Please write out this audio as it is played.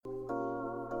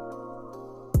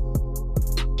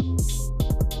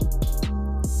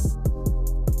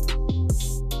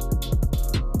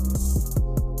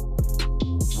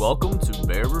Welcome to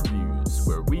Bear Reviews,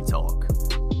 where we talk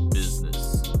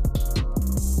business.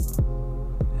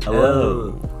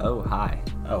 Hello. Oh, hi.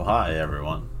 Oh, hi,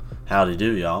 everyone. Howdy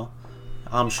do, y'all.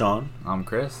 I'm Sean, I'm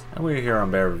Chris. and we're here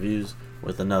on Bear Reviews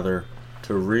with another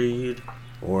To Read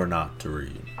or Not to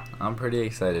Read. I'm pretty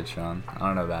excited, Sean. I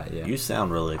don't know about you. You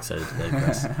sound really excited today,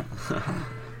 Chris.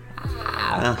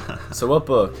 So what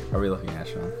book are we looking at,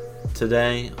 Sean?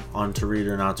 Today on To Read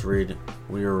or Not to Read,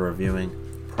 we are reviewing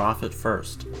Profit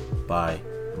First by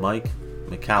Mike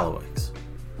Michalowicz.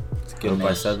 It's a I good hope name.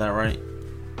 I said that right.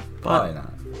 Probably But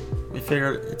not. we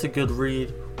figured it's a good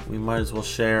read. We might as well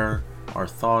share our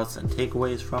thoughts and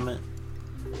takeaways from it.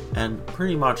 And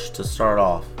pretty much to start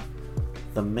off,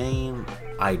 the main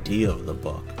idea of the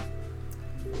book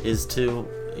is to,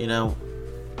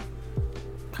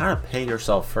 kind of pay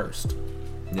yourself first.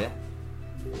 Yeah.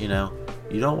 You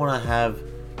don't want to have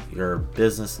your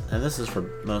business, and this is for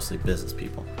mostly business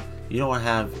people, you don't want to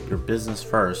have your business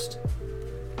first,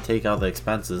 take out the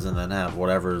expenses, and then have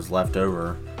whatever is left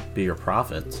over be your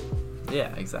profits.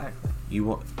 Yeah, exactly. You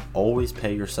will always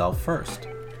pay yourself first.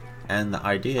 And the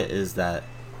idea is that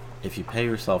if you pay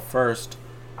yourself first,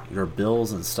 your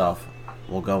bills and stuff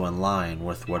will go in line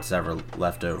with what's ever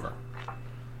left over.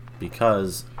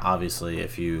 Because obviously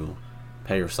if you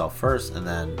pay yourself first and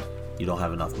then you don't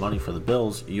have enough money for the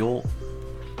bills, you'll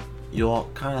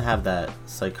kind of have that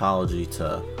psychology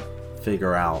to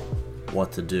figure out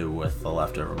what to do with the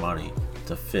leftover money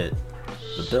to fit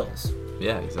the bills.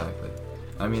 Yeah, exactly.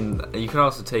 I mean, you can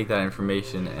also take that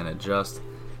information and adjust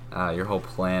your whole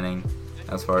planning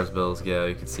as far as bills go.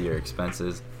 You can see your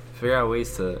expenses, figure out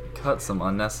ways to cut some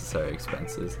unnecessary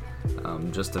expenses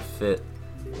just to fit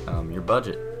your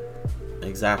budget.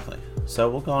 Exactly. So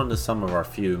we'll go into some of our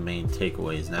few main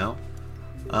takeaways now.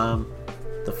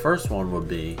 The first one would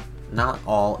be not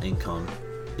all income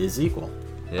is equal.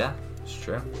 Yeah, it's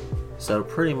true. So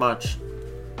pretty much,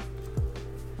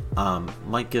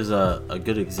 Mike gives a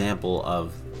good example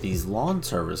of these lawn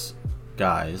service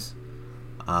guys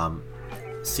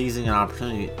seizing an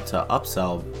opportunity to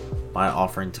upsell by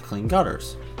offering to clean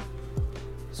gutters.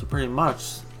 So pretty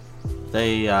much,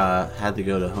 they had to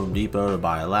go to Home Depot to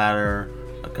buy a ladder,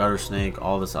 a gutter snake,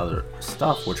 all this other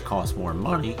stuff, which costs more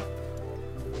money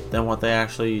than what they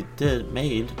actually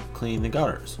made cleaning the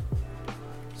gutters.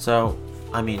 So,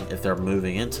 I mean, if they're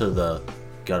moving into the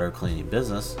gutter cleaning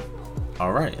business,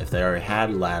 alright. If they already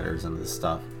had ladders and this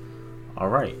stuff,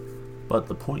 alright. But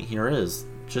the point here is,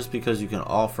 just because you can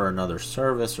offer another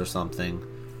service or something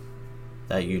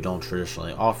that you don't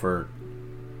traditionally offer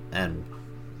and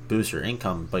boost your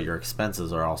income, but your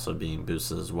expenses are also being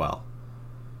boosted as well.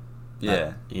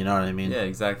 Yeah. You know what I mean? Yeah,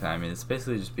 exactly. I mean, it's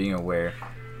basically just being aware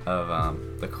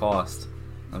of the cost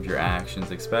of your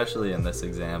actions, especially in this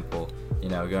example,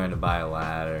 going to buy a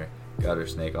ladder, gutter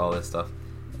snake, all this stuff.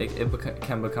 It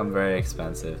can become very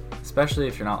expensive, especially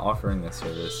if you're not offering this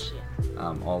service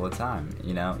all the time.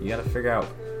 You got to figure out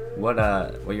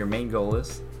what your main goal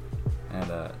is,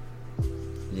 and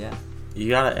yeah. You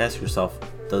gotta ask yourself,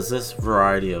 does this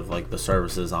variety of the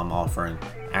services I'm offering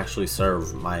actually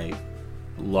serve my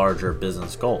larger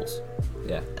business goals?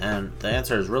 Yeah. And the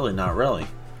answer is really not really,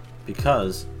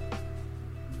 because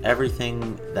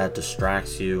everything that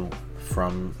distracts you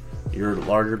from your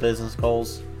larger business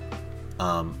goals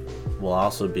will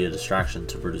also be a distraction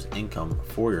to produce income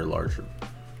for your larger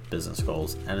business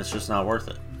goals, and it's just not worth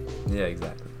it. Yeah,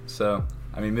 exactly. So,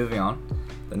 moving on,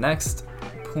 the next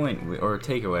point or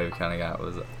takeaway we kind of got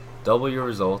was double your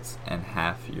results and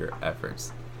half your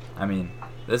efforts.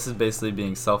 This is basically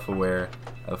being self-aware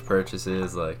of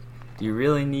purchases. Do you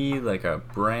really need a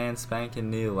brand spanking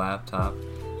new laptop?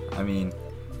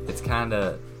 It's kind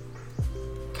of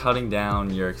cutting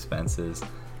down your expenses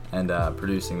and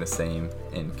producing the same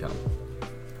income.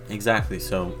 Exactly.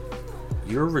 So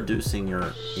you're reducing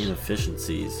your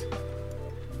inefficiencies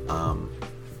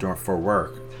for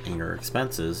work and your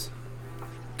expenses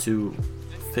to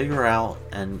figure out,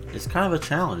 and it's kind of a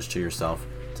challenge to yourself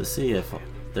to see if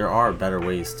there are better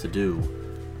ways to do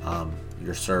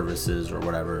your services or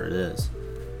whatever it is.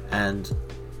 And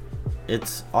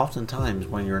it's oftentimes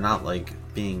when you're not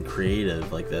being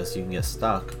creative like this, you can get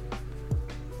stuck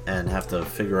and have to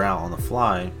figure out on the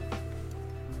fly,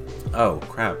 oh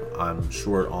crap, I'm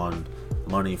short on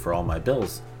money for all my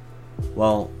bills.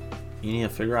 Well, you need to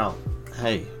figure out,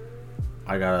 hey,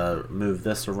 I gotta move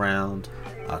this around,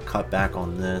 cut back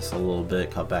on this a little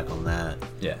bit, cut back on that.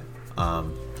 Yeah.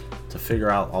 To figure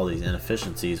out all these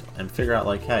inefficiencies and figure out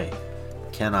hey,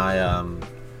 can I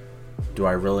do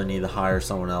I really need to hire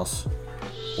someone else,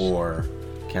 or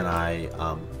can I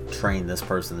train this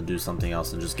person to do something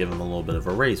else and just give them a little bit of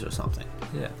a raise or something.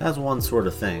 Yeah. That's one sort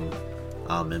of thing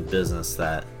in business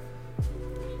that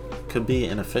could be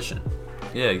inefficient.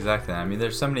 Yeah, exactly. I mean,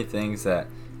 there's so many things that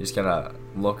you just gotta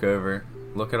look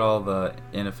at all the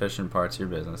inefficient parts of your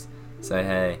business. Say,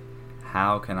 hey,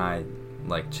 how can I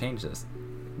change this?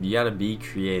 You gotta be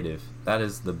creative. That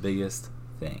is the biggest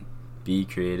thing. Be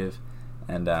creative,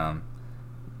 and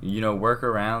work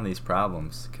around these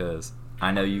problems, because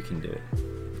I know you can do it.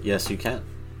 Yes, you can.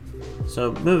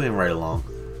 So moving right along,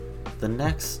 the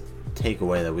next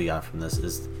takeaway that we got from this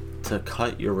is to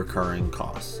cut your recurring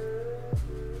costs.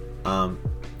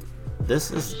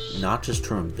 This is not just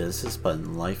true in business, but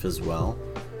in life as well.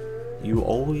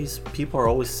 People are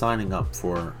always signing up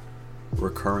for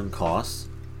recurring costs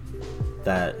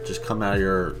that just come out of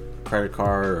your credit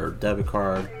card or debit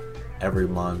card every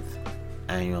month,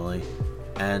 annually,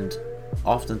 and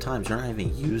oftentimes you're not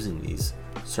even using these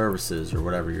services or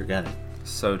whatever you're getting.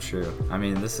 So true. I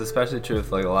mean, this is especially true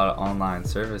with a lot of online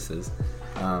services,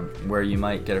 where you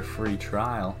might get a free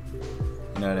trial,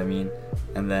 you know what I mean,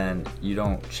 and then you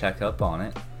don't check up on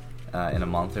it in a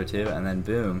month or two, and then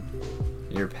boom,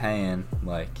 you're paying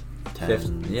 10,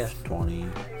 20,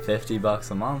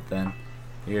 $50 a month, and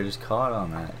you're just caught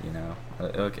on that.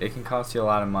 It can cost you a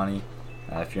lot of money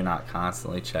if you're not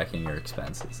constantly checking your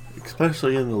expenses,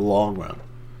 especially in the long run,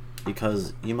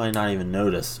 because you might not even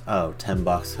notice,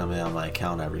 $10 coming out of my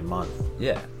account every month.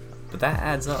 Yeah, but that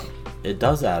adds up. It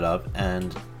does add up,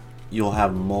 and you'll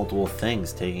have multiple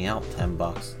things taking out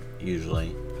 $10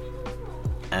 usually,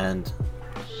 and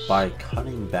by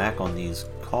cutting back on these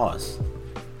costs,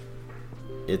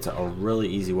 it's a really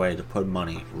easy way to put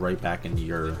money right back into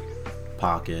your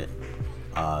pocket,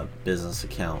 business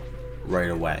account right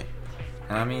away.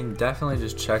 And I mean, definitely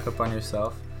just check up on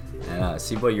yourself and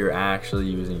see what you're actually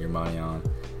using your money on.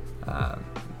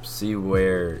 See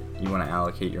where you want to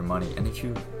allocate your money. And if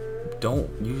you don't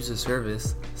use a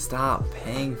service, stop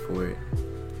paying for it.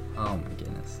 Oh my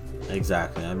goodness.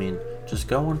 Exactly. I mean, just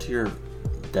go into your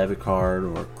debit card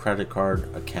or credit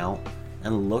card account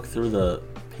and look through the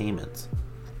payments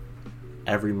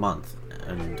every month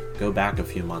and go back a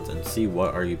few months and see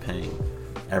what are you paying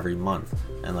every month,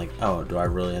 and do I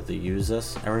really have to use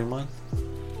this every month?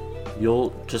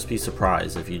 You'll just be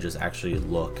surprised if you just actually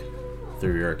look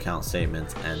through your account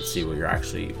statements and see what you're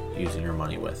actually using your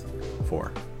money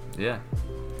for. Yeah.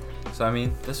 So I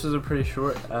mean, this was a pretty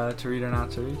short to read or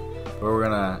not to read, but we're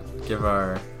gonna give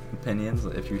our opinions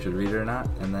if you should read it or not,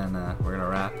 and then we're gonna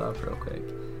wrap up real quick.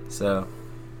 So,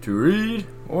 to read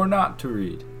or not to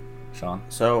read, Sean?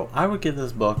 So I would give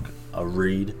this book a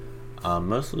read,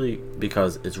 mostly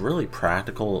because it's really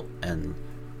practical and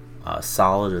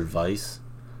solid advice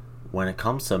when it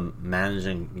comes to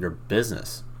managing your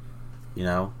business. You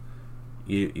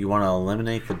want to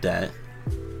eliminate the debt,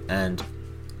 and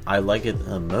I like it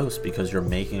the most because you're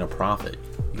making a profit.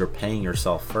 You're paying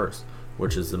yourself first,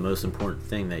 which is the most important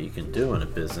thing that you can do in a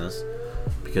business,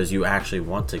 because you actually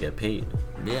want to get paid.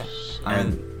 Yeah.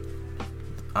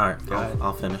 All right,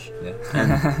 I'll finish. Yeah.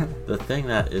 And the thing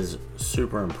that is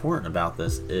super important about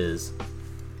this is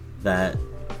that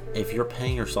if you're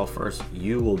paying yourself first,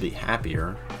 you will be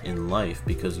happier in life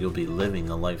because you'll be living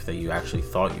the life that you actually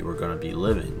thought you were going to be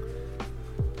living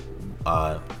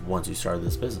once you started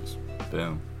this business.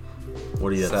 Boom. What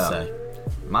do you have to say?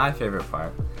 My favorite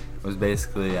part was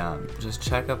basically just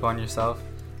check up on yourself.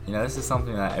 This is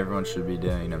something that everyone should be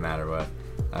doing no matter what.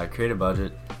 Create a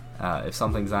budget. If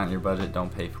something's not in your budget,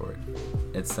 don't pay for it.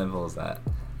 It's simple as that.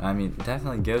 I mean,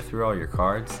 definitely go through all your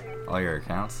cards, all your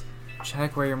accounts.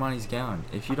 Check where your money's going.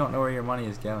 If you don't know where your money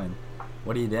is going,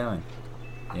 what are you doing?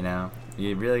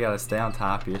 You really got to stay on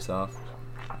top of yourself.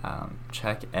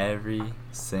 Check every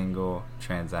single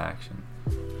transaction.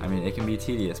 I mean, it can be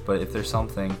tedious, but if there's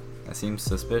something that seems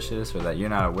suspicious or that you're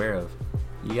not aware of,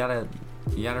 you gotta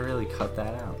really cut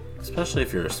that out. Especially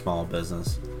if you're a small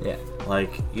business. Yeah.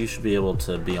 You should be able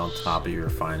to be on top of your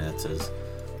finances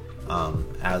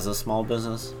as a small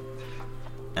business.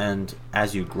 And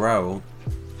as you grow,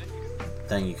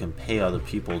 then you can pay other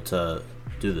people to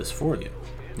do this for you.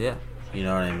 Yeah. You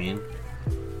know what I mean?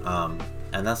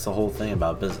 And that's the whole thing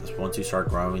about business. Once you start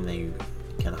growing, then you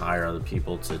can hire other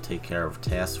people to take care of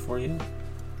tasks for you.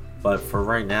 But for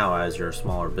right now, as you're a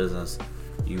smaller business,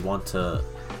 you want to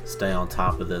stay on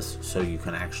top of this so you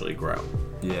can actually grow.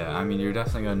 Yeah, I mean, you're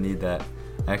definitely going to need that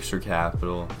extra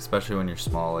capital, especially when you're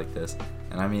small like this.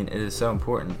 And I mean, it is so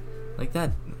important.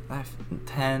 That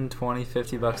 10, 20,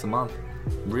 $50 a month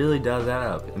really does add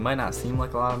up. It might not seem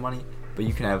like a lot of money, but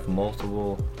you can have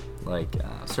multiple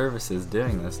services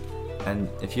doing this. And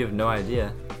if you have no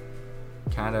idea,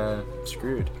 kind of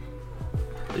screwed.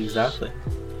 Exactly.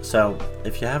 So,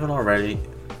 if you haven't already,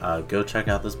 go check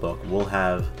out this book. We'll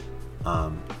have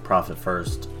Profit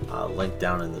First linked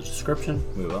down in the description.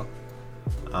 We will.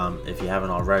 If you haven't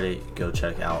already, go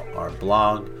check out our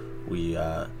blog. We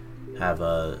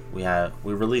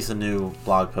release a new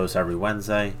blog post every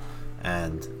Wednesday,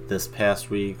 and this past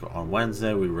week on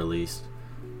Wednesday we released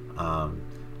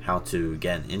how to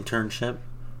get an internship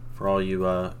for all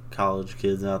you college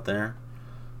kids out there.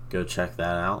 Go check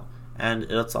that out, and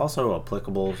it's also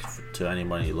applicable to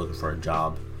anybody looking for a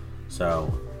job.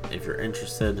 So if you're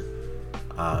interested,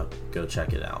 go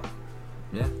check it out.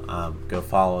 Yeah. Go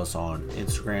follow us on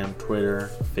Instagram, Twitter,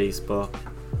 Facebook.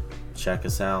 Check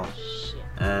us out.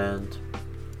 And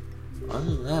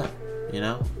other than that,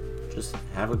 just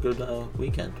have a good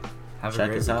weekend.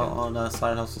 Check us out on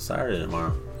Side Hustle Saturday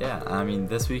tomorrow. Yeah, I mean,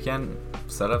 this weekend,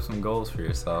 set up some goals for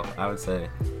yourself. I would say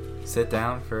sit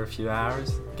down for a few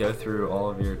hours, go through all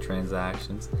of your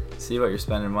transactions, see what you're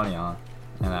spending money on,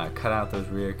 and cut out those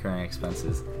reoccurring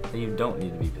expenses that you don't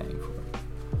need to be paying for.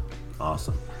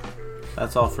 Awesome.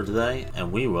 That's all for today,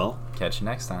 and we will catch you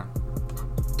next time.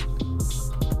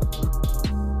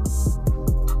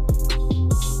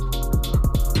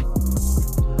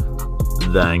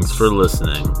 Thanks for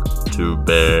listening to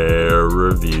Bear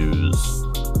Reviews.